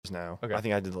now. Okay. I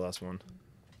think I did the last one.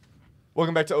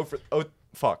 Welcome back to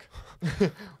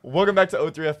Welcome back to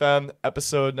O3 FM,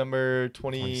 episode number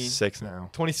 26 now.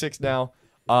 26 now.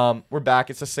 We're back.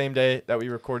 It's the same day that we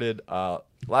recorded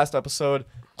last episode.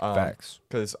 Facts.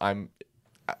 Because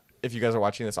if you guys are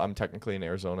watching this, I'm technically in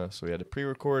Arizona, so we had to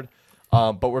pre-record.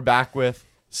 But we're back with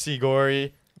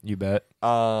Sigori. You bet.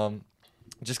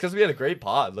 Just because we had a great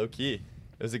pod, low key.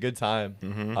 It was a good time.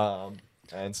 Mm-hmm.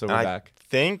 And so we're back. I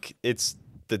think it's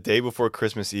the day before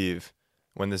Christmas Eve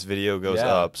when this video goes Yeah.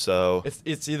 up. So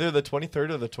It's either the 23rd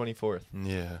or the 24th.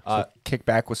 yeah. Kick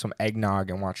back with some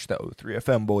eggnog and watch the O3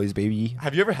 FM boys, baby.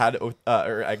 Have you ever had or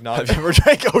eggnog? Have you ever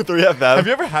drank O3 FM? Have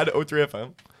you ever had O3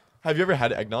 FM? Have you ever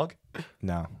had eggnog?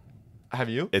 No. Have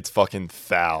you? It's fucking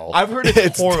foul. I've heard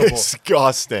it's horrible.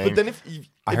 Disgusting. But then if you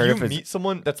meet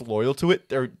someone that's loyal to it,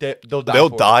 they'll die. They'll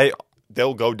for it. die.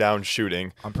 They'll go down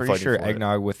shooting. I'm pretty fighting sure for it.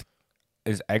 eggnog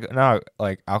is eggnog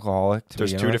like alcoholic.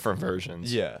 There's two different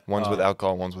versions. Yeah. One's with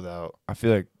alcohol, one's without. I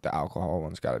feel like the alcohol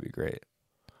one's got to be great.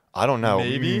 I don't know.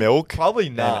 Maybe Milk? Probably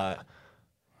not.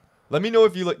 Let me know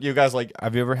if you guys like.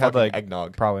 Have you ever had fucking like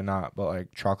eggnog? Probably not, but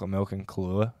like chocolate milk and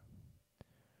Kahlua,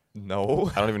 No.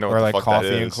 I don't even know or what like the fuck that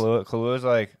coffee and is. Kahlua. Kahlua is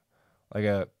like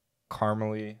a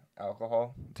caramely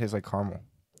alcohol. It tastes like caramel.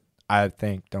 I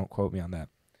think. Don't quote me on that.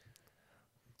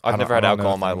 I've never had I don't know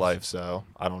alcohol in my things. life, so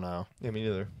I don't know. Yeah, me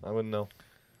neither. I wouldn't know.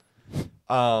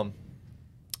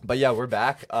 But yeah, we're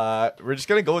back. We're just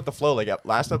gonna go with the flow. Like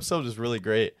last episode was really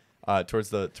great. Towards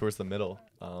the middle.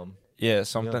 Yeah,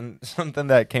 something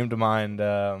that came to mind.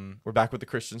 We're back with the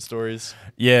Christian stories.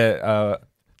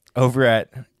 Over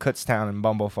at Kutztown in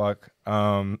Bumblefuck,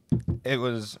 it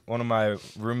was one of my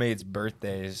roommate's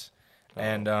birthdays,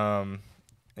 and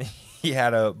he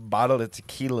had a bottle of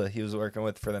tequila he was working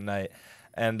with for the night,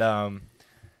 and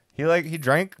he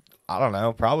drank, I don't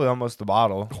know, probably almost the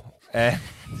bottle. And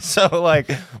so like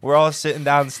we're all sitting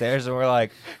downstairs and we're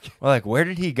like where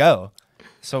did he go?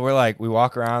 So we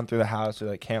walk around through the house, we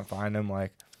like can't find him.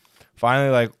 Like finally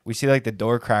like we see like the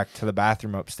door crack to the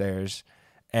bathroom upstairs,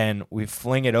 and we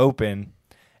fling it open,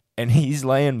 and he's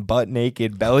laying butt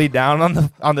naked, belly down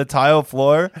on the tile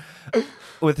floor,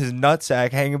 with his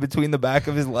nutsack hanging between the back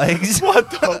of his legs.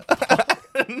 What the?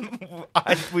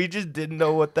 We just didn't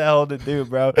know what the hell to do,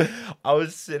 bro. I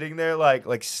was sitting there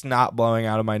like snot blowing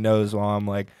out of my nose while I'm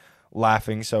like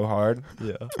laughing so hard.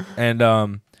 Yeah.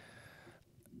 And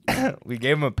we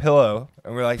gave him a pillow,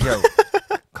 and we're like, yo,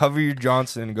 cover your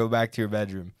Johnson and go back to your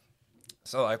bedroom.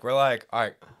 So like we're like, all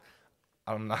right,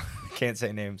 can't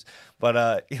say names,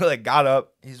 but he like got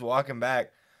up, he's walking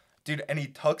back, dude, and he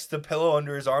tucks the pillow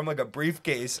under his arm like a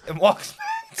briefcase and walks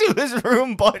back to his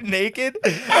room butt naked.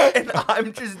 And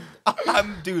I'm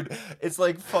dude, it's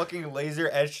like fucking laser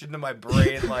etched into my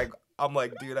brain. Like I'm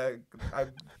like, dude, I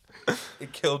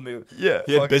it killed me. Yeah.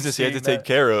 He had Fucking business he had to seeing take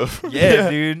care of. Yeah,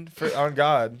 dude, on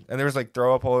God. And there was like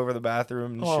throw up all over the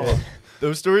bathroom and Oh, shit.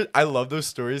 those stories. I love those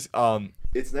stories.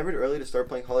 It's never too early to start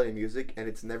playing holiday music, and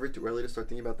it's never too early to start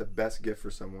thinking about the best gift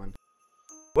for someone.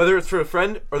 Whether it's for a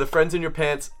friend or the friends in your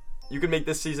pants, you can make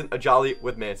this season a jolly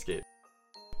with Manscaped.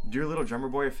 Do your little drummer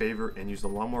boy a favor and use the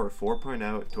Lawnmower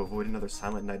 4.0 to avoid another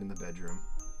silent night in the bedroom.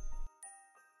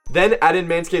 Then add in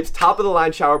Manscaped's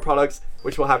top-of-the-line shower products,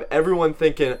 which will have everyone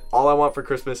thinking, all I want for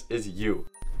Christmas is you.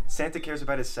 Santa cares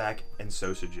about his sack, and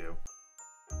so should you.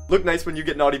 Look nice when you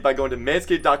get naughty by going to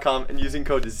manscaped.com and using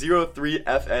code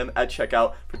 03FM at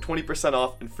checkout for 20%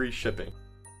 off and free shipping.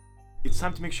 It's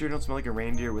time to make sure you don't smell like a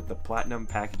reindeer with the Platinum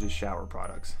Package's shower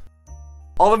products.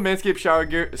 All of Manscaped shower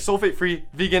gear is sulfate-free,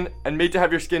 vegan, and made to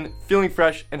have your skin feeling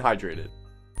fresh and hydrated.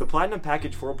 The Platinum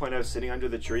Package 4.0 sitting under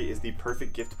the tree is the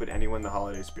perfect gift to put anyone in the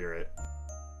holiday spirit.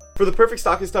 For the perfect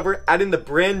stocking stuffer, add in the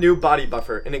brand new Body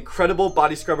Buffer, an incredible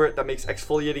body scrubber that makes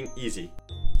exfoliating easy.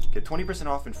 Get 20%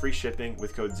 off and free shipping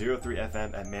with code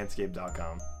 03FM at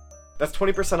manscaped.com. That's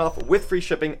 20% off with free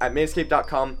shipping at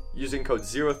manscaped.com using code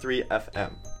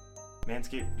 03FM.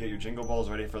 Manscaped, get your jingle balls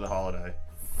ready for the holiday.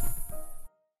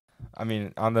 I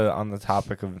mean, on the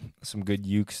topic of some good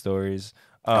uke stories.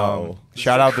 Shout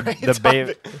Shout out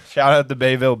the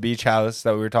Bayville Beach House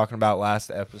that we were talking about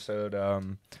last episode.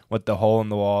 With the hole in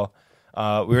the wall.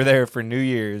 We were there for New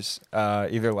Year's,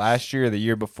 either last year or the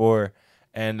year before,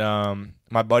 and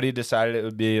my buddy decided it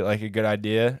would be like a good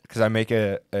idea because I make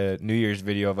a New Year's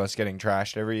video of us getting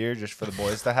trashed every year just for the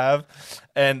boys to have,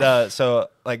 and so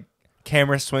like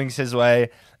camera swings his way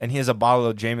and he has a bottle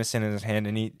of Jameson in his hand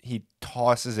and he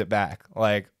tosses it back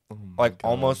like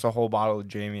almost a whole bottle of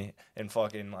Jamie in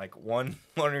fucking like one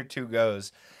or two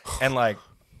goes, and like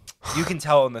you can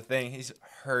tell in the thing he's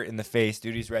hurt in the face,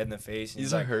 dude. He's red in the face.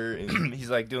 He's like hurt. he's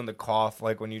like doing the cough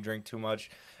like when you drink too much.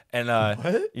 And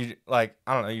What? you like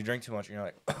I don't know, you drink too much and you're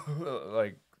like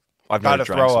like I've about never to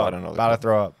drank, throw so up, I don't know. the about to concept.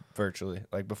 throw up virtually,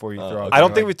 like before you throw up. I don't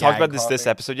you're, think like, we talked gag about this coughing.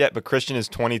 episode yet, but Christian is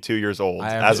 22 years old.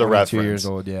 I am As a 22 reference. years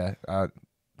old. Yeah, I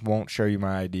won't show you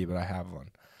my ID, but I have one.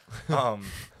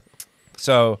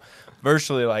 So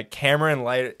virtually, like camera and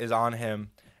light is on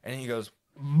him, and he goes,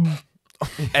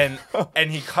 and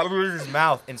he covers his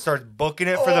mouth and starts booking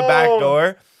it for the back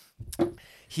door.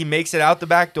 He makes it out the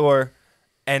back door,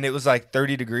 and it was like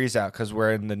 30 degrees out because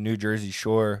we're in the New Jersey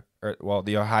shore, or well,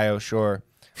 the Ohio shore.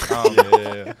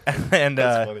 Yeah. And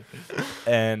That's funny.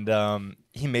 and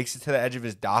he makes it to the edge of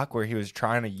his dock where he was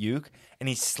trying to uke, and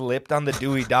he slipped on the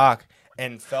dewy dock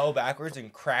and fell backwards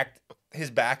and cracked his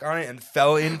back on it and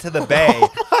fell into the bay.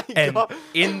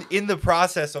 And in the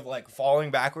process of like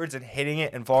falling backwards and hitting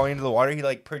it and falling into the water, he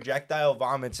like projectile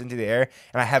vomits into the air,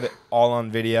 and I have it all on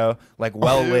video, like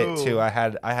well lit too. I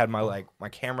had my my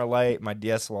camera light, my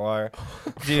DSLR,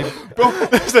 dude. Bro,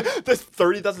 there's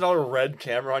 $30,000 red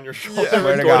camera on your shoulder. Swear to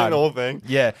recording God. the whole thing.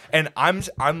 Yeah, and I'm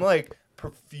like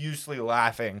profusely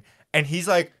laughing, and he's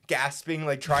like gasping,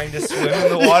 like trying to swim in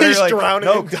the water. He's like, drowning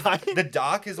no, and dying. the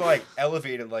dock is like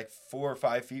elevated like 4 or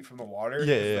 5 feet from the water.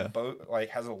 Yeah, 'cause yeah. The boat like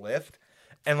has a lift,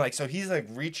 and like so he's like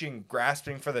reaching,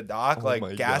 grasping for the dock, Oh my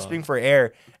like gasping for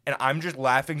air, and I'm just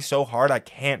laughing so hard I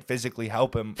can't physically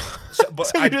help him. But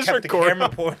So you I just kept the record camera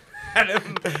him. pointed at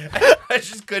him. I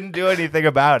just couldn't do anything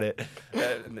about it.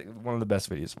 One of the best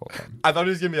videos of all time. I thought he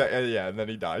was gonna be like, yeah, and then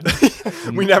he died.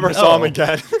 We never saw him No.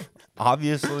 again.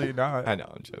 Obviously not. I know,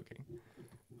 I'm joking.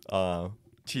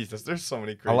 Jesus, there's so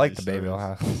many crazy I like the baby stories.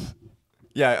 house.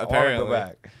 Yeah, I wanna apparently. go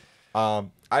back.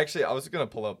 I was gonna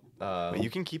pull up. Wait, you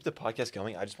can keep the podcast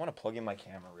going. I just want to plug in my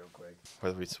camera real quick.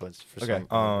 Whether we switch for Okay,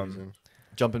 some reason.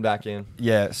 jumping back in.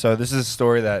 Yeah, so this is a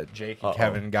story that Jake and Uh-oh.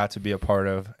 Kevin got to be a part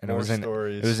of, and More it was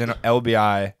stories. in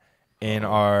LBI in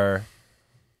our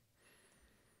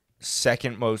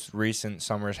second most recent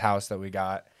summer's house that we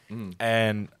got,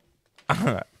 and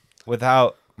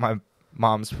without my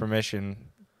mom's permission,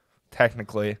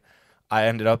 technically, I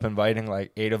ended up inviting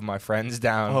like 8 of my friends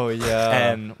down. Oh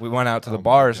yeah. And we went out to the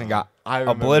bars and got I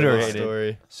remember obliterated. this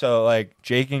story. So like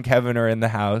Jake and Kevin are in the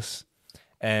house,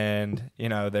 and you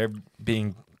know they're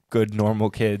being good normal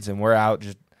kids, and we're out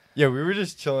Yeah, we were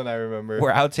just chilling. I remember.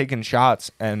 we're out taking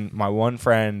shots, and my one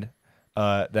friend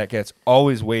that gets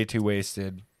always way too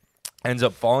wasted ends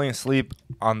up falling asleep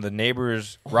on the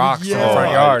neighbor's rocks in the yeah.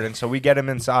 front yard, and so we get him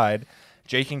inside.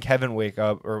 Jake and Kevin wake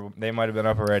up, or they might have been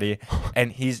up already,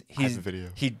 and I have the video.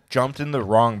 he jumped in the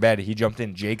wrong bed. He jumped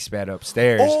in Jake's bed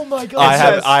upstairs. Oh my god.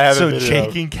 I have a So video.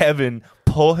 Jake and Kevin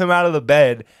pull him out of the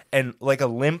bed, and like a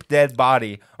limp dead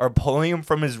body are pulling him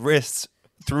from his wrists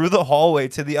through the hallway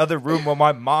to the other room while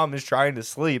my mom is trying to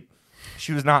sleep.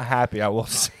 She was not happy, I will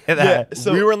say that.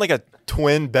 so- we were in like a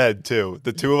twin bed too.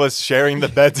 The two of us sharing the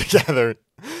bed together,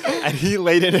 and he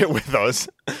laid in it with us.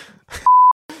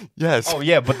 Yes. Oh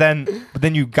yeah, but then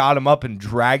you got him up and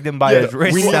dragged him by Yeah, his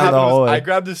wrist what down happened the was hallway. I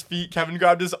grabbed his feet. Kevin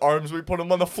grabbed his arms. We put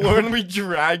him on the floor and we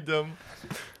dragged him.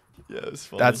 Yeah, it was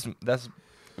funny.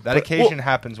 That occasion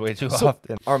happens way too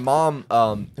often. Our mom,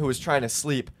 who was trying to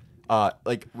sleep,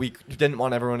 like we didn't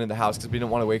want everyone in the house because we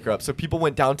didn't want to wake her up. So people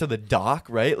went down to the dock,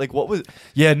 right? Like what was?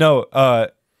 Yeah, no,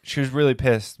 she was really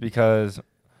pissed because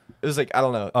It was like I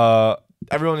don't know.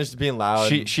 Everyone was just being loud.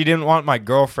 she didn't want my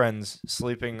girlfriends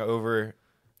sleeping over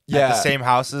at Yeah. the same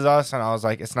house as us, and I was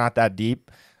like, it's not that deep,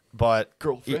 but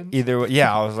Girlfriends? either way,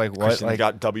 yeah, I was like, what? Christian Like,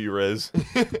 got W Riz.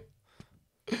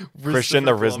 Christian,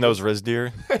 the Riznos Riz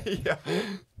deer. Yeah.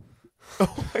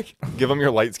 Oh my god. Give him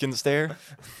your light skin stare.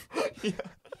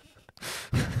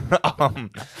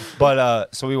 but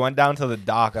so we went down to the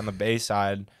dock on the bay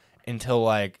side until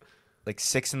like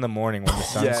 6 in the morning when the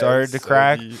sun Yeah, started it's to so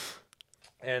crack. deep.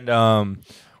 And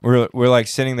we're like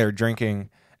sitting there drinking,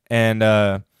 and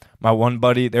my one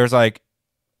buddy, there's like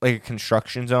a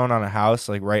construction zone on a house,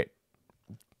 like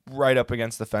right up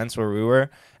against the fence where we were,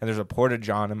 and there's a porta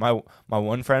john, and my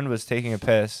one friend was taking a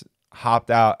piss, hopped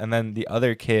out, and then the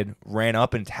other kid ran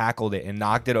up and tackled it and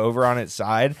knocked it over on its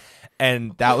side,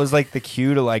 and that was like the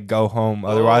cue to like go home.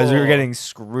 Otherwise, we were Oh. getting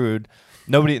screwed.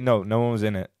 No one was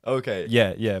in it. Okay.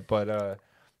 Yeah, but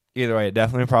either way, it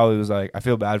definitely probably was like, I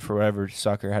feel bad for whatever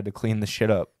sucker had to clean the shit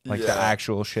up, like the Yeah.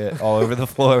 actual shit all over the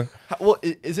floor. Well,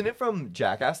 isn't it from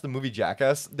Jackass, the movie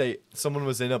Jackass? Someone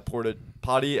was in a porta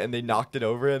potty and they knocked it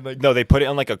over and like No, they put it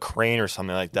on like a crane or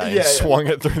something like that Yeah, and yeah. swung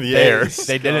it through the They, air.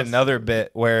 they did another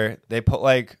bit where they put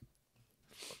like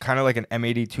kind of like an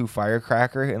M82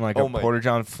 firecracker in like Oh a my- porta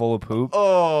john full of poop.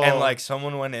 oh, And like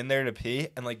someone went in there to pee,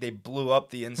 and like they blew up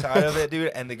the inside of it, dude,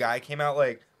 and the guy came out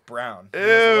like brown. He was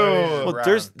literally just Ew. Well, brown.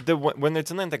 there's when it's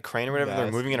in like the crane or whatever, they're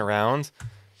Nasty. moving it around.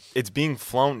 it's being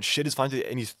flown. Shit is flying,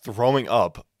 and he's throwing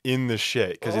up in the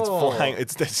shit because it's Oh. flying.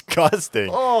 It's disgusting.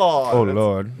 Oh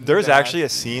Lord. There's actually a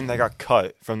scene that got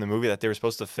cut from the movie that they were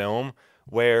supposed to film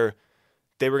where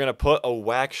they were gonna put a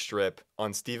wax strip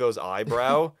on Steve-O's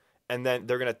eyebrow, and then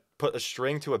they're gonna put a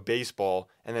string to a baseball,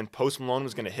 and then Post Malone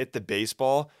was gonna hit the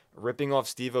baseball, ripping off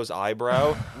Steve-O's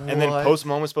eyebrow, and then What? Post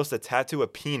Malone was supposed to tattoo a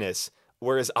penis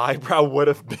where his eyebrow would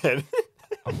have been.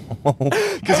 Oh my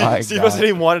Because Steve-O God. said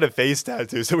he wanted a face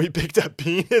tattoo, so he picked a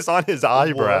penis on his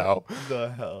eyebrow. What the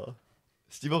hell?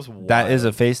 Steve-O's That is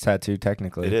a face tattoo,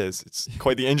 technically. It is. It's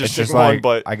quite the It's interesting just one, like,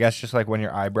 but I guess just like when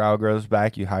your eyebrow grows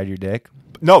back, you hide your dick.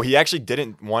 no, he actually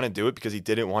didn't want to do it because he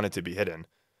didn't want it to be hidden.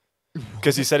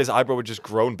 Because he said his eyebrow would just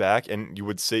grown back and you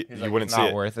would see, He's you like, wouldn't "It's see not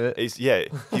it. worth it." Yeah, he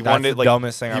That's wanted the it like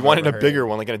dumbest thing he I've wanted ever a bigger heard.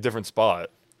 one, like in a different spot.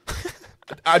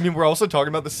 I mean, we're also talking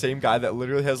about the same guy that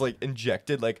literally has like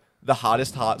injected like the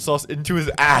hottest hot sauce into his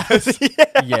ass.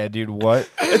 Yeah, dude, what?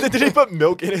 And then did he put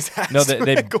milk in his ass? No, to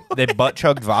they make one? they butt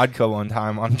chugged vodka one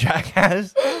time on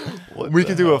Jackass. We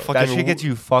could do a fucking. That shit gets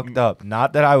you fucked up.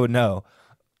 Not that I would know.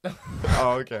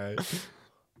 Oh, okay.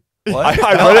 What?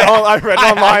 I read it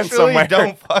online actually somewhere.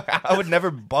 Don't fuck, I would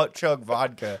never butt chug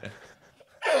vodka.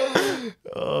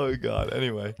 Oh god.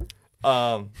 Anyway,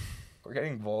 We're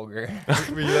getting vulgar.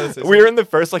 we gotta say We're in the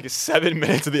first like 7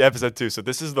 minutes of the episode too, so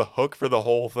this is the hook for the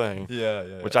whole thing,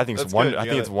 yeah, which I think is That's good. I You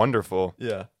think it's gotta- wonderful.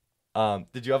 Yeah.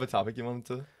 Did you have a topic you wanted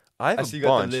to? I have I a see you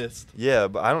got bunch. the list. Yeah,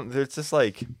 but I don't. It's just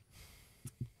like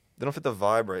they don't fit the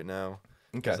vibe right now.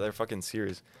 Okay. 'Cause they're fucking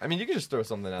serious. I mean, you can just throw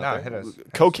something out Nah, there. hit us.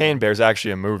 Cocaine Bear is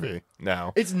actually a movie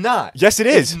now. It's not. Yes, it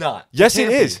is. It's not. Yes, it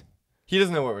can't be. is. He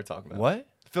doesn't know what we're talking about. What?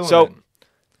 Fill him So, in.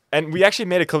 and we actually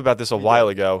made a clip about this a while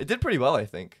ago. It did pretty well, I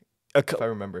think, A cou- if I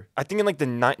remember. I think in like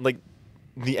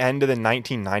the end of the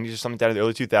 1990s or something like that, or the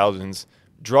early 2000s,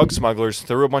 drug smugglers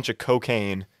threw a bunch of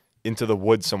cocaine into the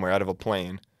woods somewhere out of a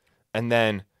plane, and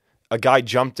then a guy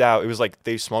jumped out. It was like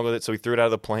they smuggled it, so he threw it out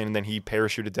of the plane, and then he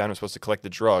parachuted down and was supposed to collect the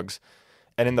drugs.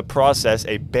 And in the process,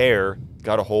 a bear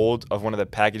got a hold of one of the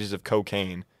packages of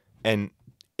cocaine and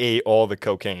ate all the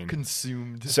cocaine.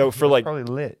 Consumed. So for like Probably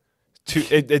lit.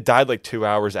 it died like 2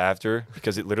 hours after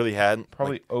because it literally had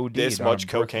Probably like, OD'd this on much a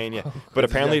brick of cocaine. Yeah, coke. but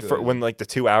That's apparently exactly for what it when like the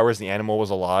 2 hours the animal was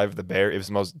alive, the bear, it was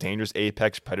the most dangerous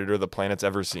apex predator the planet's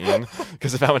ever seen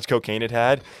because of how much cocaine it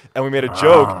had. And we made a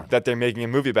joke that they're making a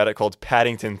movie about it called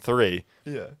Paddington 3.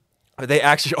 Yeah. But they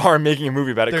actually are making a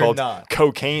movie about it They're called not.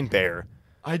 Cocaine Bear.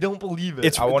 I don't believe it.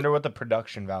 It's- I wonder what the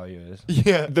production value is.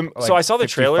 yeah. So I saw the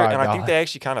trailer and I think $55. they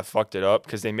actually kind of fucked it up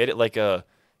because they made it like a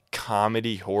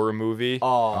comedy horror movie.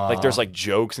 Aw. Like there's like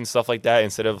jokes and stuff like that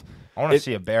instead of I want to It-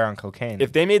 see a bear on cocaine.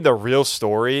 if they made the real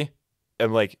story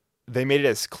and like they made it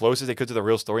as close as they could to the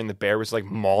real story and the bear was like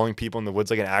mauling people in the woods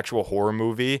like an actual horror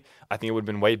movie, I think it would have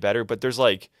been way better. But there's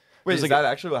like Wait, there's is like that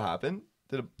actually what happened?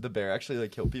 Did the bear actually like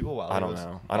kill people while I he don't was...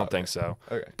 know. I don't think so.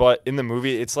 Okay. But in the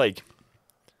movie it's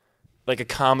like a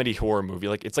comedy horror movie.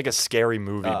 Like it's like a scary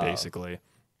movie Oh. basically.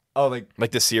 Oh, like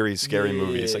Like the series Scary Yeah,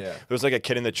 Movie. It's like yeah. there's like a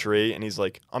kid in the tree and he's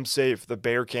like, I'm safe, the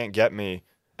bear can't get me.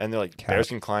 And they're like, Cat. bears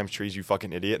can climb trees, you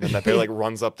fucking idiot. And then that bear like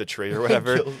runs up the tree or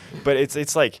whatever. Kills- But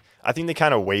it's like I think they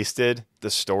kind of wasted the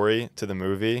story to the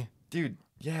movie. dude.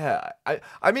 Yeah.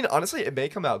 I mean, honestly, it may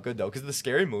come out good though, because the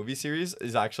Scary Movie series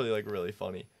is actually like really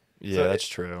funny. Yeah, So that's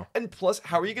true. And plus,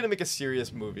 how are you gonna make a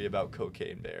serious movie about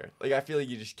Cocaine Bear? Like, I feel like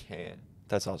you just can't.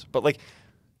 That's awesome. But like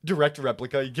Direct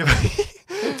replica. You give.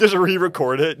 just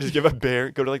re-record it. Just give a bear,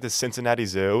 go to like the Cincinnati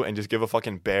Zoo and just give a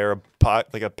fucking bear a pot,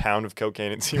 like a pound of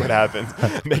cocaine and see what happens.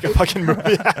 Make a fucking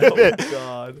movie out of it.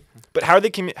 God. But how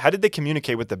did they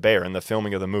communicate with the bear in the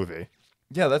filming of the movie?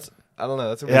 Yeah, that's. I don't know.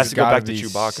 That's a It has It's to go gotta back to be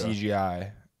Chewbacca.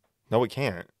 CGI. No, it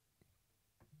can't.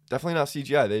 definitely not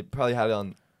CGI. They probably had it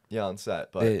on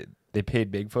set, but They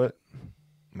paid Bigfoot.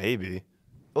 Maybe.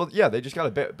 well, yeah, they just got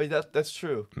a bear. But that's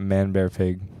true. Man, bear,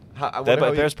 pig. I That wonder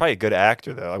how bear's probably a good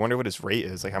actor though. I wonder what his rate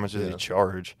is. Like how much does Yeah. he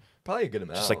charge? probably a good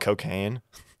amount. Just like cocaine?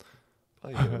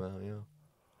 Probably a good amount. Yeah.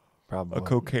 Probably.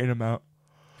 cocaine amount.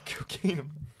 Cocaine.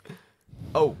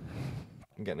 Oh,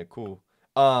 I'm getting it cool.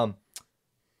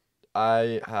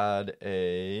 I had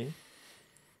a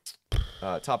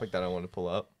topic that I wanted to pull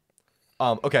up.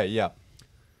 Okay, yeah.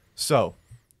 So,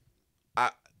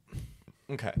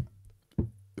 okay.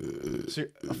 So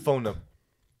a phone number.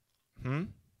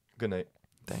 Good night.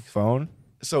 Phone.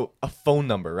 So a phone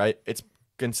number, right? It's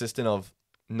consistent of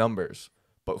numbers.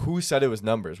 But who said it was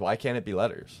numbers? Why can't it be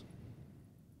letters?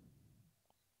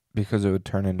 Because it would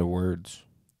turn into words.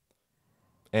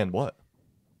 And what?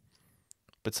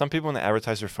 But some people when they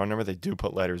advertise their phone number, they do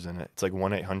put letters in it. It's like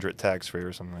 1-800 tax free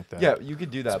or something like that. Yeah, you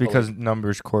could do that. It's because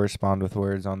numbers correspond with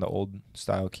words on the old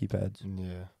style keypads.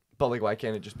 Yeah. but like, why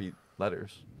can't it just be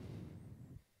letters?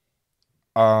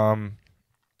 I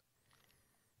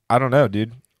don't know,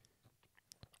 dude.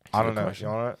 I Good don't know. question.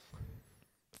 You want it?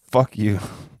 Fuck you.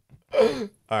 All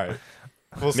right.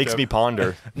 We'll Makes skip. me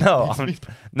ponder. No,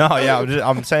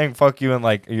 I'm saying fuck you, and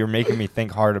like you're making me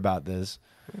think hard about this.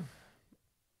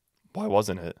 Why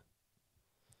wasn't it?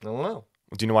 I don't know.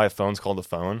 Do you know why a phone's called a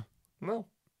phone? No.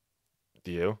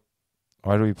 Do you?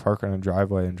 Why do we park on a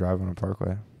driveway and drive on a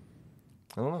parkway?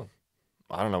 I don't know.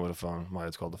 I don't know what a phone. Why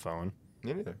it's called a phone.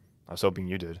 Me neither. I was hoping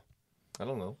you did. I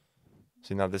don't know.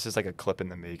 See, now this is like a clip in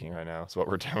the making right now. It's what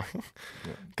we're doing.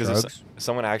 Yeah. Because Drugs? if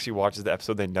someone actually watches the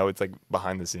episode, they know it's like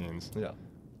behind the scenes. Yeah.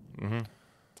 Mm-hmm.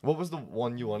 What was the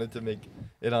one you wanted to make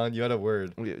it on? You had a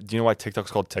word. Do you know why TikTok's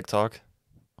called TikTok?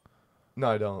 No,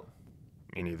 I don't.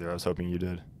 Me neither. I was hoping you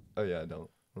did. Oh yeah, I don't.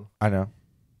 I know.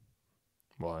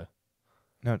 Why?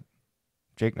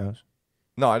 Jake knows.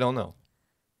 No, I don't know.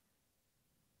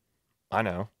 I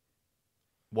know.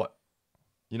 What?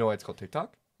 You know why it's called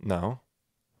TikTok? No.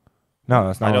 No,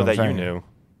 that's not. I know what I'm that saying. you knew.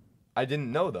 I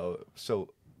didn't know though.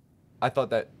 So I thought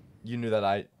that you knew that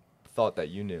I thought that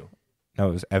you knew. No,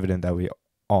 it was evident that we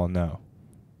all know.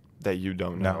 That you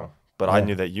don't No. know. But I Yeah.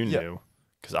 knew that you Yeah. knew.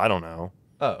 Because I don't know.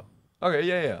 Oh. Okay,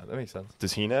 yeah. That makes sense.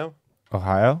 Does he know?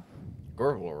 Ohio?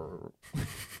 Ho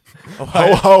Ho,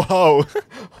 ho, ho.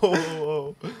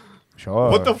 ho.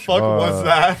 Sure. What the fuck was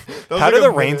that? That was How like do a the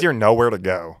minute. reindeer know where to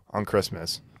go on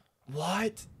Christmas?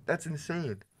 What? That's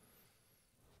insane.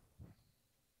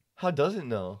 How does it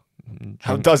know?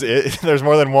 How does it? There's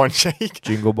more than one shake.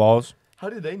 Jingle balls? How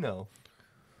do they know?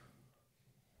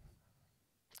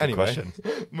 Good Anyway, question.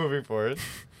 moving forward.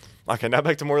 Okay, now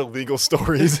back to more legal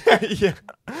stories. Yeah.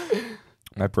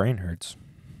 My brain hurts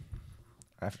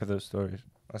after those stories.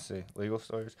 Let's see. Legal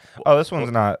stories. Oh, this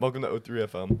one's not. Welcome to O3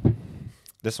 FM.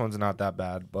 This one's not that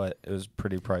bad, but it was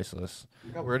pretty priceless.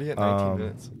 We're already at 19 Um,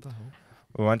 minutes. What the hell?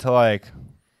 We went to like,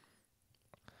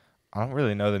 I don't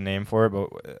really know the name for it, but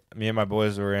me and my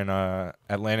boys were in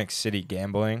Atlantic City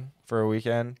gambling for a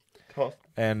weekend, Tough.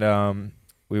 and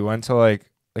we went to like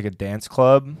a dance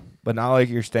club, but not like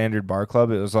your standard bar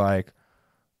club. It was like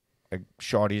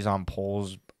shawties on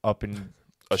poles up in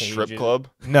A strip cages. club?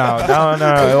 No.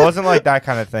 It wasn't like that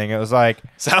kind of thing. It was like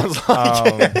Sounds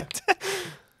like Um, it.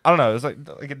 I don't know. It was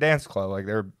like a dance club. Like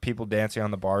there were people dancing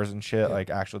on the bars and shit, like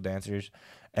actual dancers.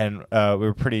 And we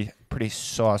were pretty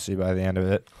saucy by the end of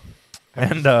it.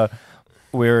 And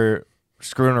we were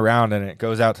screwing around, and it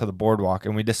goes out to the boardwalk.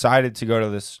 And we decided to go to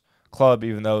this club,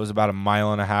 even though it was about a 1.5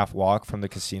 mile walk from the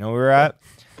casino we were at.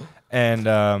 And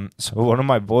so one of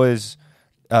my boys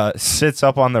sits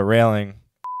up on the railing,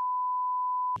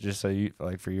 just so you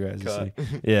like for you guys to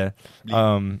see. Yeah.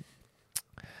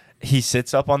 He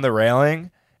sits up on the railing.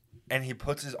 And he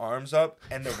puts his arms up,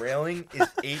 and the railing is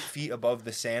 8 feet above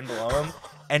the sand below him.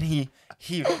 And he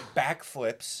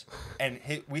backflips, and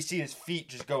we see his feet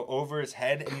just go over his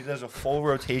head, and he does a full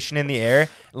rotation in the air,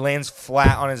 lands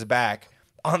flat on his back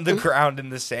on the ground in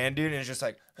the sand, dude, and it's just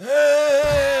like,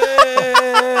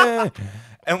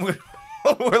 and we're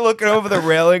looking over the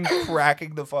railing,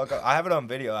 cracking the fuck up. I have it on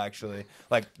video, actually,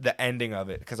 like the ending of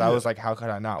it, because I was like, how could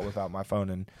I not without my phone?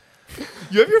 And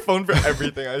You have your phone for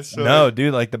everything, I swear. no,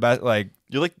 dude, like the best, like.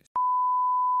 You're like,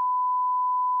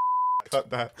 Cut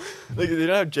that. you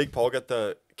know how Jake Paul got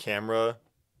the camera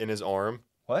in his arm?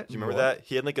 What? Do you remember that?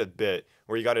 He had like a bit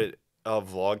where he got a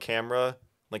vlog camera.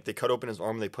 Like they cut open his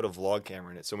arm and they put a vlog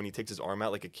camera in it. So when he takes his arm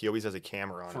out, like he always has a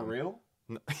camera on him. real?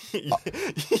 No.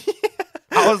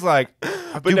 I was like,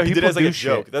 But dude, no, he did it people as like do a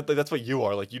joke. shit. That's what you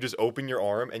are. Like you just open your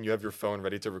arm and you have your phone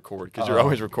ready to record because you're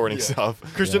always recording yeah. stuff.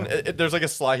 Christian, there's like a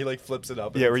slide. He like flips it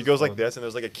up. and Yeah, it's where he his goes like phone. this and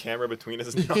there's like a camera between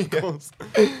his knuckles.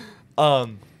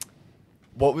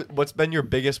 What's been your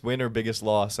biggest win or biggest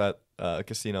loss at a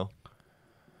casino?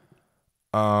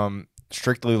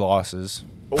 Strictly losses.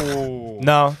 Oh.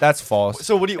 No, that's false.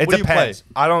 So what do you It what do you play? depends.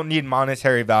 I don't need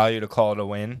monetary value to call it a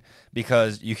win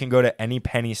because you can go to any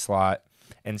penny slot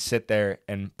and sit there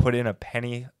and put in a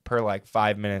penny per like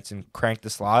 5 minutes and crank the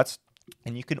slots,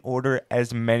 and you can order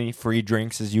as many free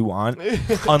drinks as you want,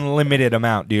 unlimited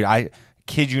amount, dude. I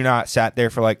kid you not, sat there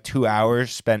for like 2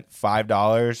 hours, spent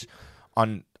 $5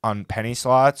 on penny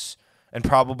slots, and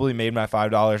probably made my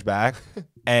 $5 back,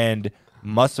 and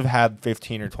must have had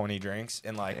 15 or 20 drinks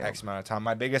in like X amount of time.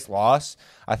 My biggest loss,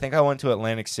 I think I went to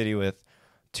Atlantic City with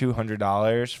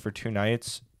 $200 for 2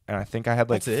 nights, and I think I had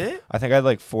like That's it? I think I had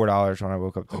like $4 when I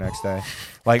woke up the next day.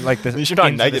 Like the At least you're not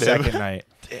into negative. the second night.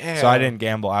 Damn. So I didn't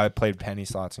gamble. I played penny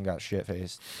slots and got shit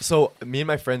faced. So me and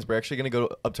my friends, we're actually gonna go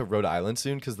up to Rhode Island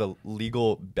soon because the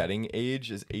legal betting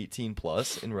age is 18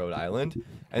 plus in Rhode Island,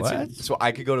 and What? so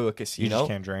I could go to a You casino. just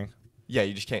can't drink. Yeah,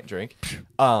 you just can't drink.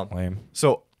 Lame.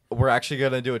 So we're actually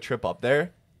gonna do a trip up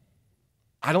there.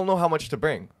 I don't know how much to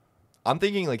bring. I'm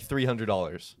thinking like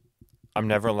 $300. I'm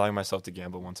never allowing myself to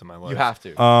gamble once in my life. You have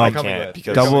to. I Um, coming can't with.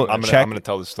 because Double I'm check- gonna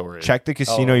tell the story. Check the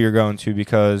casino Oh. you're going to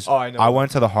because Oh, I know. I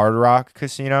went to the Hard Rock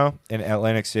Casino in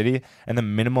Atlantic City, and the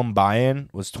minimum buy-in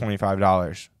was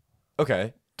 $25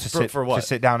 Okay. For what? to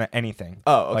sit down at anything.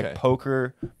 Oh, okay. Like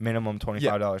poker, minimum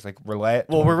 $25. Like roulette.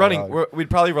 Well, we're running. $25. We'd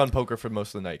probably run poker for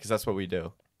most of the night because that's what we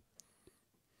do.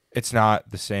 It's not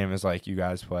the same as like you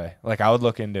guys play. Like I would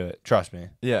look into it. Trust me.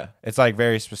 Yeah. It's like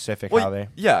very specific Well, how they.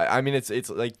 yeah. I mean, it's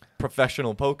like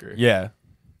professional poker. Yeah.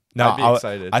 No, I'd be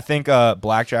excited. I think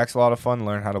blackjack's a lot of fun.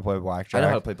 Learn how to play blackjack. I know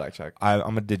how to play blackjack.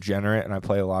 I'm a degenerate and I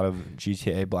play a lot of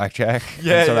GTA blackjack.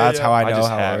 Yeah, And so yeah, that's yeah. how I I know just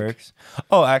how hack. it works.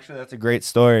 Oh, actually, that's a great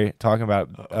story talking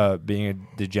about being a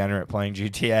degenerate playing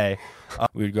GTA.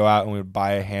 We would go out and we would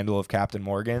buy a handle of Captain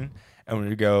Morgan and we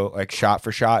would go like shot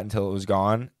for shot until it was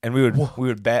gone. And we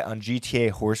would bet on GTA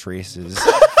horse races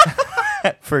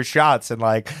for shots and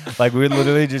like we would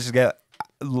literally just get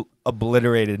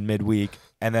obliterated midweek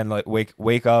and then like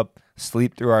wake up,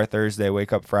 sleep through our Thursday,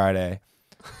 wake up Friday.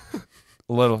 A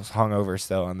little hungover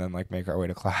still, and then like make our way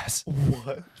to class.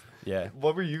 What? Yeah.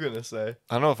 What were you gonna say?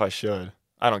 I don't know if I should.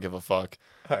 I don't give a fuck.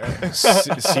 All right.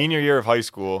 Senior year of high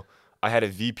school, I had a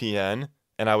VPN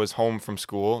and I was home from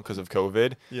school because of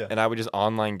COVID. Yeah. And I would just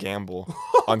online gamble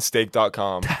on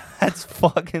stake.com. That's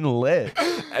fucking lit.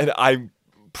 And I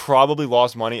probably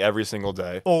lost money every single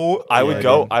day. Oh, I yeah, would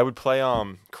go, dude. I would play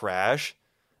Crash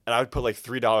and I would put like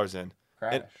 $3 in.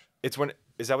 And it's when,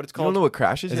 is that what it's You don't called? know what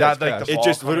Crash is? Is Yeah, that it's like Crash. the It ball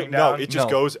just coming literally, down? no, it just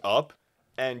No. goes up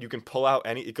and you can pull out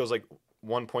it's goes like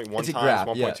 1.1 It's a times, grab,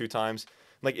 1.2 times.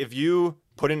 Like if you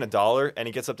put in $1 and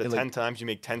it gets up to It, 10 like- times, you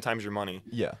make 10 times your money.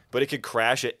 Yeah. But it could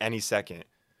crash at any second.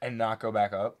 And not go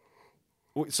back up.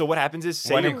 So what happens is,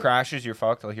 say When you, it crashes, you're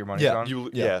fucked. Like your money's Yeah, gone. you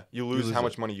lose lose how it.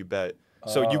 much money you bet.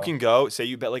 So you can go, say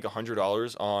you bet like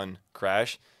 $100 on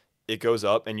Crash, it goes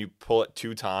up and you pull it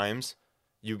 2 times,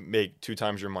 you make 2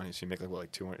 times your money. So you make like what,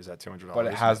 like 200? Is that $200? But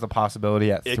it has the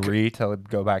possibility at It could- 3 to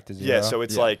go back to 0. Yeah, so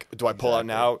it's Yeah. like, do I pull out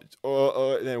now?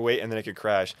 And then wait, and then it could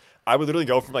crash. I would literally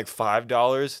go from like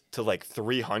 $5 to like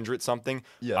 300 something.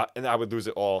 Yeah. And I would lose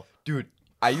it all. Dude,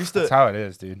 I used to. that's how it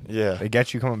is, dude. Yeah. They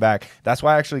get you coming back. That's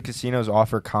why actually casinos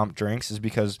offer comp drinks is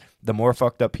because the more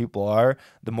fucked up people are,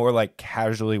 the more like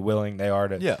casually willing they are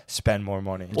to Yeah. spend more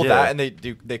money. Well, Yeah. that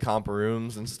and they comp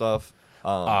rooms and stuff.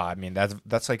 I mean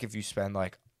that's like if you spend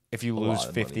like if you A lose lot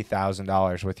of money.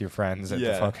 $50,000 with your friends at the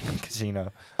Yeah. fucking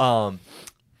casino.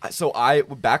 So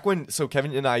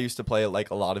Kevin and I used to play like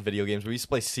a lot of video games. We used to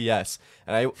play CS,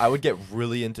 and I would get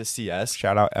really into CS,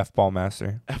 Shout out F Ball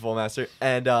Master. F1 Master,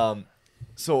 and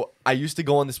so I used to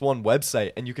go on this one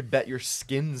website, and you could bet your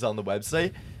skins on the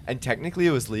website, and technically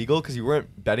it was legal because you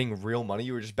weren't betting real money;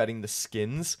 you were just betting the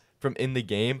skins from in the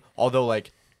game. Although,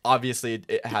 like, obviously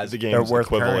it has The They're game's worth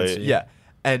equivalent. currency. yeah,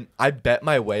 and I bet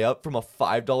my way up from a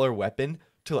 $5 weapon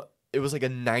to it was like a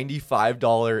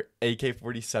 $95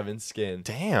 AK-47 skin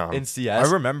Damn. in CS.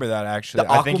 I remember that actually.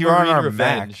 The I think you were on Aquamarine our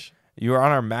Revenge. Mac. You were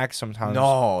on our Mac sometimes.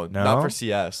 No, No? not for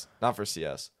CS. Not for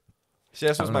CS.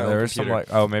 CS I was don't my know, own there was some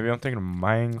computer. like maybe I'm thinking of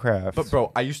Minecraft. But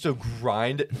bro, I used to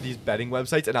grind these betting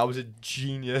websites, and I was a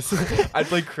genius. I'd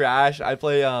play Crash. I'd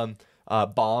play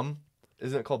Bomb.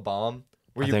 Isn't it called Bomb?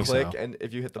 Where I you think click, so. and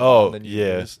if you hit the Oh, bomb, then you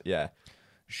yeah. lose. Yeah.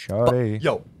 Shawty.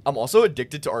 Yo, I'm also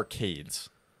addicted to arcades.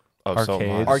 Oh, so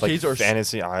Arcades. much. Arcades like are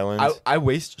Fantasy Islands. I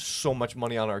waste so much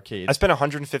money on arcades. I spent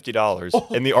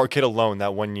 $150 in the arcade alone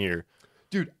that one year.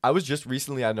 Dude, I was just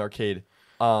recently at an arcade.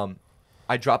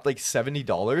 I dropped like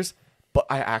 $70, but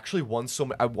I actually won so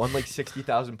much. I won like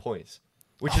 60,000 points,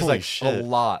 which is Holy like shit. a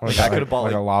lot. Like, Like, I could have bought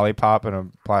like like a lollipop and a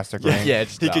plastic ring. yeah,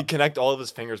 just He could connect all of his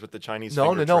fingers with the Chinese no,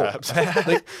 finger no, no. traps.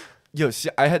 Like, yo, see,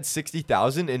 I had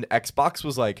 60,000, and Xbox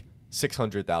was like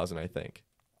 600,000, I think.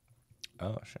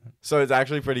 Oh shit. So it's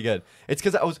actually pretty good. It's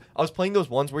because I was playing those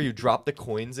ones where you drop the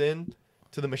coins in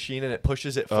to the machine and it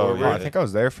pushes it Oh, forward. Oh, yeah. I think I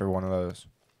was there for one of those.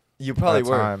 You probably that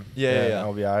were. time. Yeah.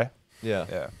 LBI. Yeah.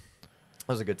 Yeah. That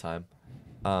was a good time.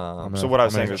 So what I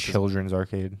was I'm in saying a is- children's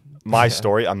arcade. My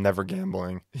story, I'm never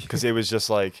gambling because it was just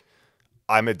like,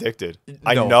 I'm addicted.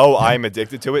 I No. know I'm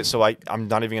addicted to it, so I'm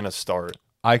not even gonna start.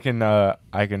 I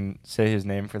can say his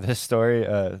name for this story.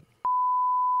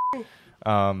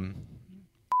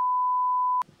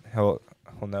 He'll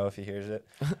know if he hears it.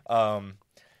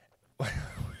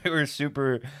 We were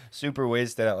super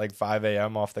wasted at like 5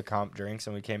 a.m. off the comp drinks,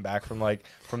 and we came back from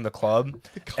the club.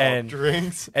 And-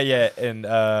 drinks. And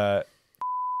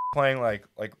playing like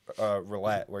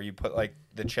roulette, where you put like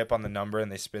the chip on the number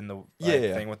and they spin the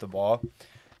Yeah. thing with the ball.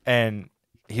 And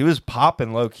he was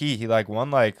popping low key. He like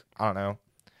won like I don't know,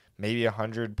 maybe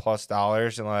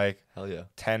 $100+ in like Hell yeah.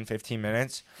 10, 15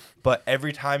 minutes. But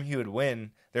every time he would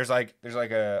win, there's like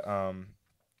a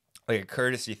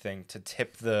courtesy thing to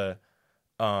tip the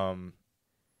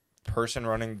person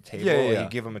running the table. Yeah. You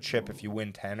give him a chip if you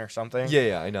win 10 or something.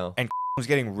 Yeah, I know. And was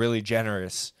getting really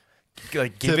generous,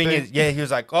 like giving Tipping? it. Yeah, he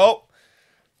was like, "Oh,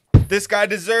 this guy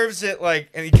deserves it," like,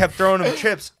 and he kept throwing him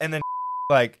chips, and then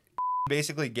like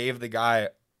basically gave the guy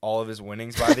all of his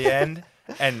winnings by the end,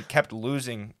 and kept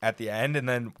losing at the end, and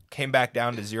then came back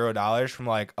down to $0 from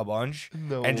like a bunch,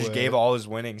 No and just way. gave all his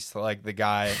winnings to like the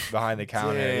guy behind the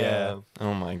counter. Yeah, Damn.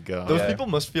 Oh my god. Those Yeah. people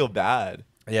must feel bad.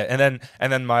 yeah, and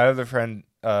then my other friend,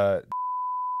 His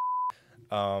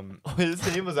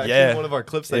name was actually Yeah. in one of our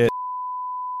clips. Yeah.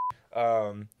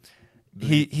 That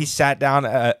he sat down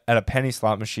at a penny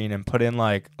slot machine and put in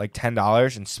like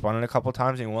 $10 and spun it a couple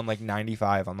times, and he won like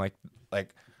 95 on like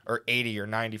or 80 or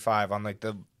 95 on like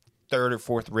the third or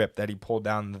fourth rip that he pulled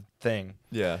down the thing.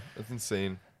 Yeah, that's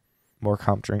insane. More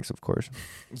comp drinks, of course.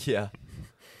 Yeah.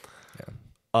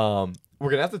 We're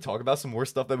gonna have to talk about some more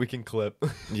stuff that we can clip.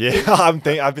 Yeah, I've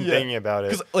been Yeah. thinking about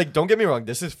it. Because, like, don't get me wrong,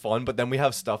 this is fun, but then we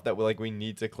have stuff that we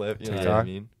need to clip. You know what I TikTok?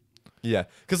 mean? Yeah.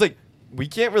 Because, like, we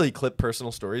can't really clip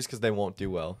personal stories because they won't do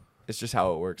well. It's just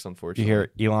how it works, You unfortunately.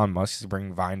 hear Elon Musk is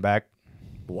bringing Vine back?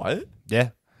 What? Yeah.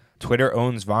 Twitter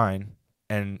owns Vine,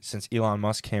 and since Elon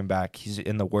Musk came back, he's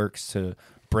in the works to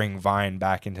bring Vine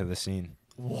back into the scene.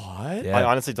 What? Yeah. I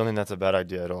honestly don't think that's a bad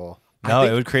idea at all. No,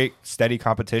 think- it would create steady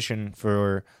competition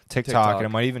for TikTok, and it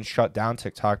might even shut down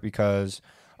TikTok because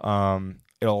it'll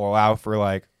allow for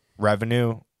like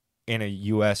revenue in a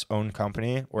U.S. owned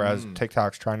company, whereas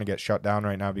TikTok's trying to get shut down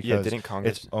right now because Yeah, didn't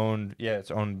Congress? it's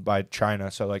owned by China.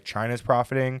 So like China's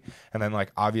profiting, and then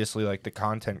like obviously like the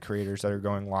content creators that are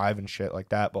going live and shit like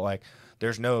that, but like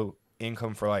there's no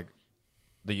income for like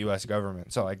the U.S.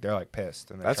 government, so like they're like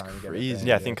pissed and they're That's trying to get crazy. it banned.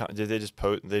 Yeah, I think did they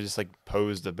just like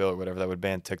posed a bill or whatever that would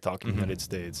ban TikTok in the United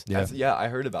States. Yeah. Yeah, I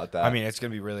heard about that. I mean, it's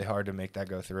gonna be really hard to make that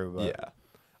go through. But yeah.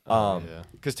 Yeah.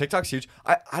 Because TikTok's huge.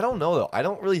 I don't know, though. I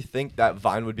don't really think that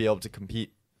Vine would be able to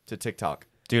compete to TikTok.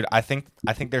 dude, I think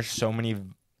there's so many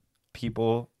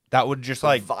people that would just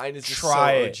like Vine is just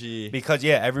try so it OG. because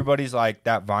everybody's like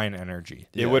that Vine energy.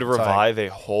 It would It's like- revive a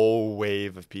whole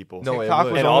wave of people. No, it TikTok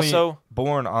would. was And only also-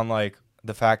 born on like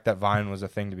the fact that Vine was a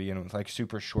thing to begin with, like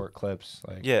super short clips.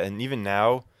 Like Yeah, and even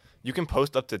now, you can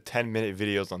post up to 10-minute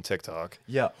videos on TikTok.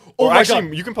 Yeah. Or my actually,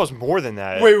 God. you can post more than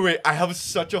that. Wait. I have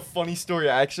such a funny story.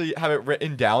 I actually have it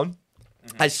written down.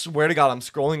 I swear to God, I'm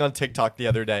scrolling on TikTok the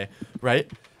other day, right?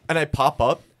 And I pop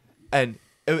up, and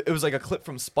it was like a clip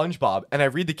from SpongeBob. And I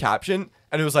read the caption,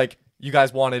 and it was like, you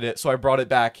guys wanted it, so I brought it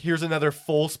back. Here's another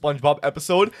full SpongeBob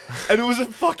episode. And it was a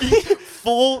fucking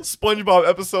full SpongeBob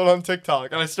episode on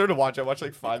TikTok. And I started watching. I watched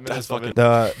like 5 minutes of it.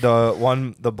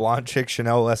 the blonde chick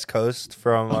Chanel West Coast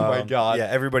from Oh my God. yeah,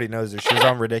 everybody knows her. She was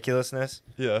on Ridiculousness.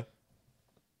 Yeah.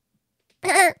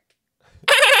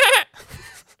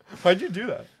 Why'd you do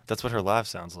that? That's what her laugh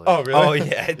sounds like. Oh, really? Oh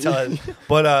yeah, it does.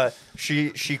 But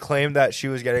she claimed that she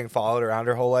was getting followed around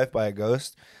her whole life by a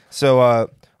ghost. So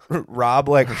Rob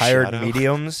like hired shadow.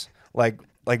 mediums, like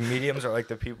mediums are like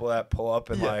the people that pull up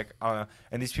and Yeah. like I don't know.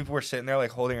 And these people were sitting there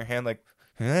like holding her hand like,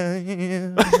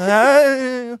 and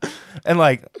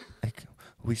like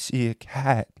we see a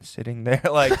cat sitting there.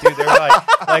 Like dude, they were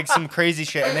like some crazy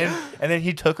shit. And then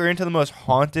he took her into the most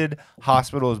haunted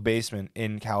hospital's basement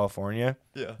in California.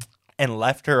 Yeah. And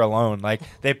left her alone. Like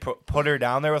they put her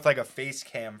down there with like a face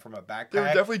cam from a backpack. They were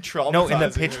definitely traumatizing. No, in the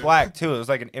pitch her. black too. It was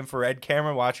like an infrared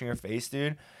camera watching her face,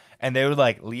 dude. And they would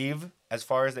like leave as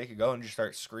far as they could go and just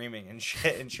start screaming and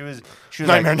shit. And she was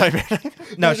nightmare, like, nightmare.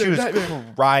 no, she was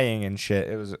Nightmare. crying and shit.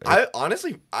 It was.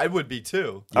 I would be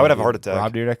too. I would have a heart attack.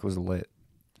 Rob Dyrdek was lit.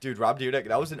 Dude, Rob Dyrdek,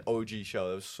 that was an OG show.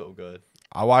 That was so good.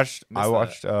 I watched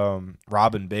Missed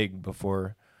Robin Big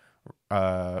before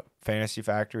Fantasy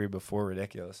Factory before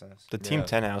Ridiculousness. The Team Yeah.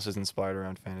 10 house is inspired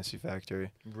around Fantasy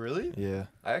Factory. Really? Yeah.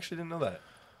 I actually didn't know that.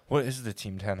 What is the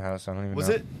Team 10 house? I don't even Was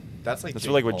know. it? That's like That's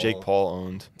Jake like what Jake Paul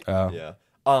owned. Oh. Yeah.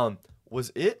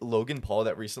 Was it Logan Paul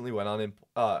that recently went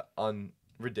on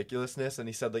Ridiculousness and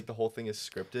he said like the whole thing is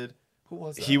scripted? Who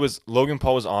was that? Logan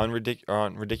Paul was on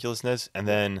Ridiculousness, and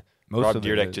then Most Rob of it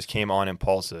Dyrdek is. just came on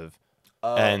Impulsive.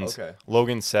 Oh, And okay.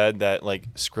 Logan said that like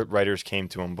script writers came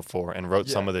to him before and wrote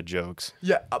some Yeah. of the jokes.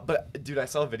 Yeah, but dude, I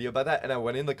saw a video about that and I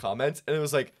went in the comments and it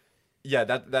was like, yeah,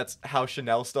 that's how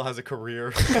Chanel still has a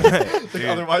career. Like, Dude.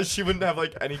 otherwise, she wouldn't have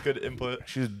like any good input.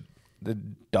 She was the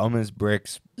dumbest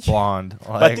bricks blonde.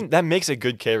 But Like, I think that makes a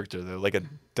good character though, like a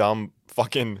dumb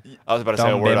fucking. I was about to say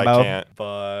a Dumb word bimbo. I can't.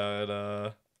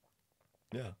 But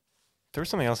yeah, There was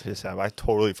something else he said. But I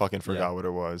totally fucking forgot Yeah. what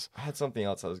it was. I had something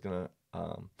else I was gonna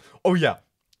Oh yeah.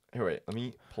 Here, wait. Let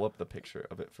me pull up the picture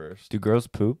of it first. Do girls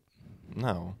poop?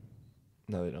 No.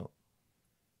 No, they don't.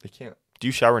 They can't. Do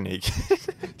you shower naked?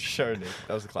 Chardonnay.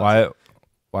 That was the classic.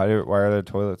 Why are there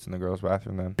toilets in the girls'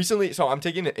 bathroom then? Recently, so I'm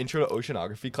taking an intro to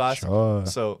oceanography class. Sure.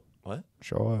 So what?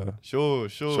 Sure. Sure.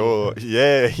 Sure.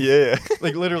 Yeah.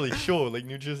 Like literally, sure. Like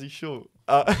New Jersey, sure.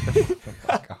 God.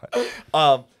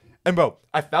 And bro,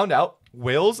 I found out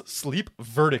whales sleep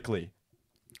vertically.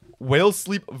 Whales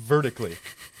sleep vertically.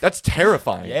 That's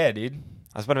terrifying. Yeah, dude.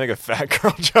 I was about to make a fat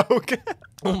girl joke.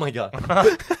 Oh my god.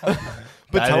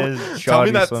 But That tell is me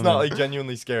shoddy that's swimming. not like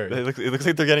genuinely scary. it looks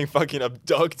like they're getting fucking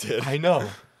abducted. I know.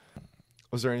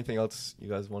 Was there anything else you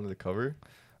guys wanted to cover?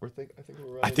 I think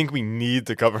we're I think we need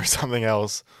to cover something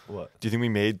else. What? Do you think we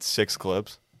made 6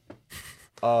 clips?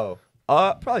 Oh.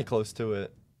 Probably close to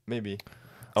it. Maybe.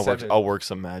 Seven. I'll work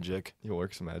some magic. You'll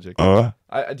work some magic. Uh.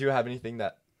 I do you have anything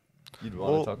that you'd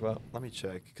want Well, to talk about? Let me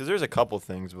check. Because there's a couple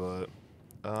things, but...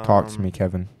 Talk to me,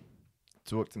 Kevin.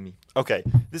 Talk to me. Okay.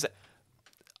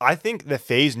 I think the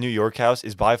FaZe New York house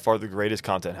is by far the greatest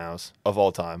content house of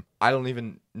all time. I don't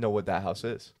even know what that house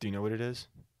is. Do you know what it is?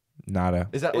 Nada.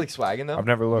 Is that like swagging though? I've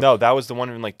never looked. No, that was the one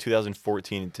in like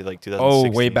 2014 to like Oh,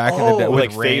 2016. way back in the Oh, day. With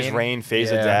With like FaZe Rain, FaZe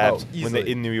Adapt, Oh, when they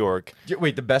easily. in New York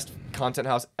Wait, the best content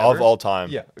house ever? of all time.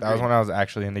 Yeah. That was agreed. when I was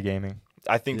actually into gaming.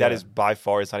 I think that Yeah. is by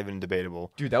far. It's not even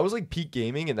debatable. Dude, that was like peak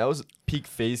gaming and that was peak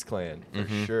FaZe Clan for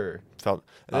Mhm. sure. And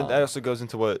then that also goes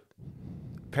into what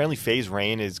apparently FaZe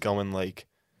Rain is going like.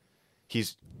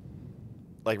 He's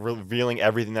like revealing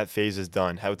everything that FaZe has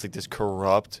done. How it's like this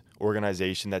corrupt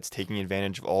organization that's taking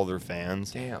advantage of all their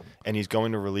fans, Damn. and he's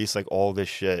going to release like all this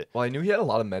shit. Well, I knew he had a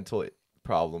lot of mental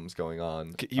problems going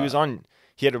on. He was on.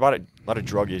 He had about a lot of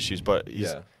drug issues, but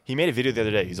Yeah. he made a video the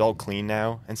other day. He's all clean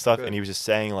now and stuff, Good. and he was just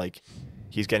saying like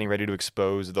he's getting ready to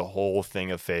expose the whole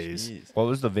thing of FaZe. Jeez. What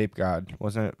was the vape god?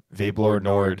 Wasn't it Vape Lord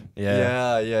Nord.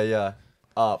 Yeah. Yeah.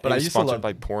 But He I was used to sponsored love.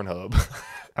 by Pornhub.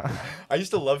 I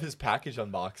used to love his package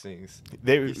unboxings.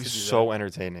 They He were used to do so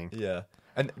entertaining. Yeah.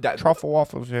 And that Truffle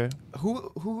waffles, yeah.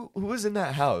 who was in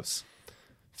that house?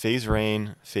 FaZe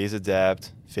Rain, FaZe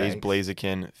Adapt, FaZe Banks.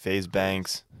 Blaziken, FaZe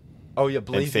Banks, Oh yeah,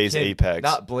 Blaze FaZe Apex.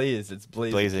 Not Blaze, it's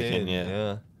Blaze. Blaziken, yeah.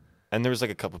 Yeah. and there was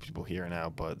like a couple people here now,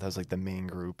 but that was like the main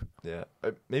group. Yeah.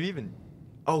 Maybe even.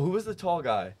 Oh, who was the tall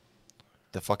guy?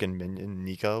 The fucking minion,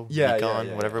 Nico, Yeah, Nikon,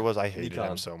 yeah, whatever yeah. it was. I hated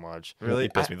Nikon. him so much. Really? He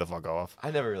pissed I- me the fuck off. I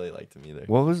never really liked him either.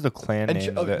 What was the clan And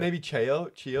name? maybe Chio.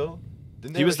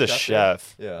 Didn't they He have was a the there?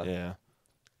 chef. Yeah. Yeah.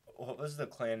 What was the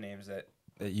clan names that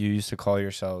you used to call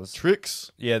yourselves?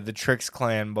 Tricks. Yeah, the Tricks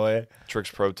clan, boy.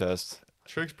 Tricks protest.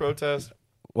 Tricks protest.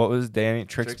 What was Danny?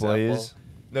 Tricks Blaze?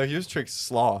 No, he was Tricks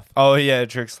Sloth. Oh, yeah,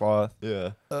 Tricks Sloth.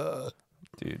 Yeah.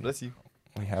 Dude, Bless you.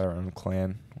 we had our own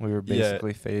clan. We were Yeah.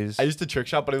 basically phased. I used to trick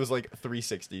shot, but it was like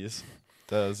 360s.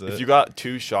 That was it. If you got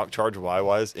 2 shock charge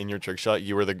YYs in your trick shot,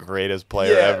 you were the greatest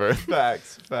player yeah, ever.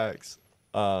 Facts.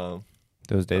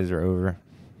 Those days are over.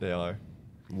 They are.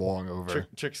 Long over.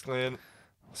 Tricks Clan.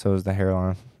 So is the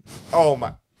hairline. Oh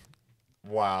my.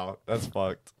 Wow, that's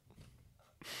fucked.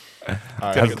 All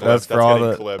right, That's- That's for that's all getting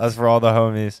the. clipped. That's for all the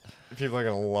homies. people are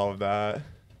gonna love that.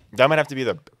 That might have to be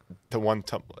the one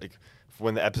like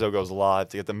when the episode goes live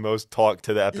to get the most talk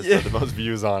to the episode, Yeah. the most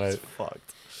views on It's it.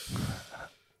 fucked.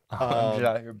 I'm just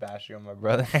out here bashing on my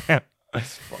brother.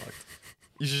 It's fucked.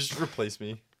 You should just replace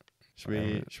me.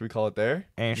 Should we call it there?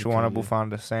 And You Shawana can be-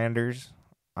 Bufanda Sanders.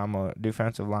 I'm a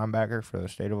defensive linebacker for the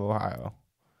state of Ohio.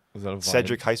 Was that a Vine?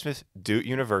 Cedric Highsmith, Duke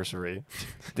University.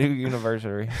 Duke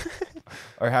University.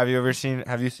 Or have you seen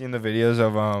the videos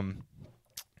of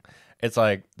it's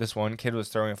like this one kid was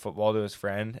throwing a football to his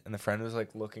friend and the friend was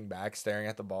like looking back staring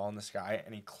at the ball in the sky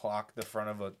and he clocked the front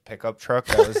of a pickup truck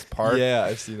that was parked. Yeah,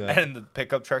 I've seen that. And the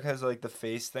pickup truck has like the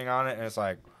face thing on it and it's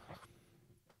like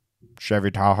Chevy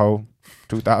Tahoe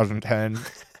 2010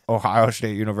 Ohio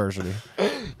State University.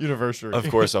 University. Of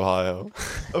course, Ohio.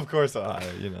 Of course,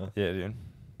 Ohio. You know. Yeah,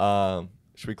 dude.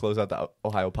 Should we close out the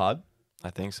Ohio pod?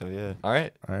 I think so, yeah. All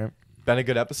right. All right. Been a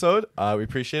good episode. We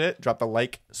appreciate it. Drop the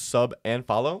like, sub, and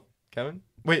follow. Kevin?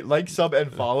 Wait, like, sub,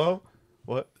 and follow?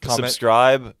 What? Comment.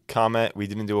 Subscribe, comment. We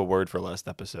didn't do a word for last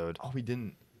episode. Oh, we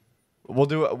didn't. We'll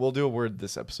do a word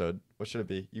this episode. What should it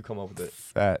be? You come up with it.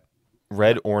 Fat.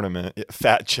 Red ornament. Yeah,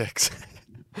 fat chicks.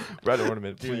 Red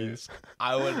ornament, Dude. please.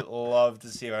 I would love to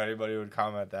see if anybody would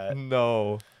comment that.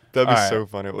 No. That'd be All right. so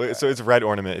funny. Wait, so it's red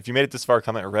ornament. If you made it this far,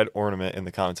 comment red ornament in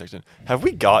the comment section. Have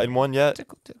we gotten one yet?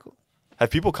 Tickle, tickle. Have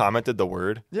people commented the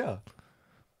word Yeah.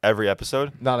 every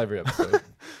episode? Not every episode. At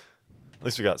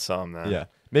least we got some, man. Yeah.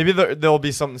 Maybe there'll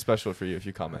be something special for you if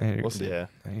you comment. Hey, We'll see. Yeah.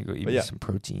 There you go. Eat But me yeah. some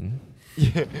protein.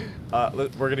 Yeah.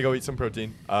 We're gonna go eat some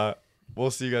protein.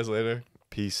 We'll see you guys later.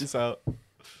 Peace. Peace out.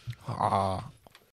 Ah.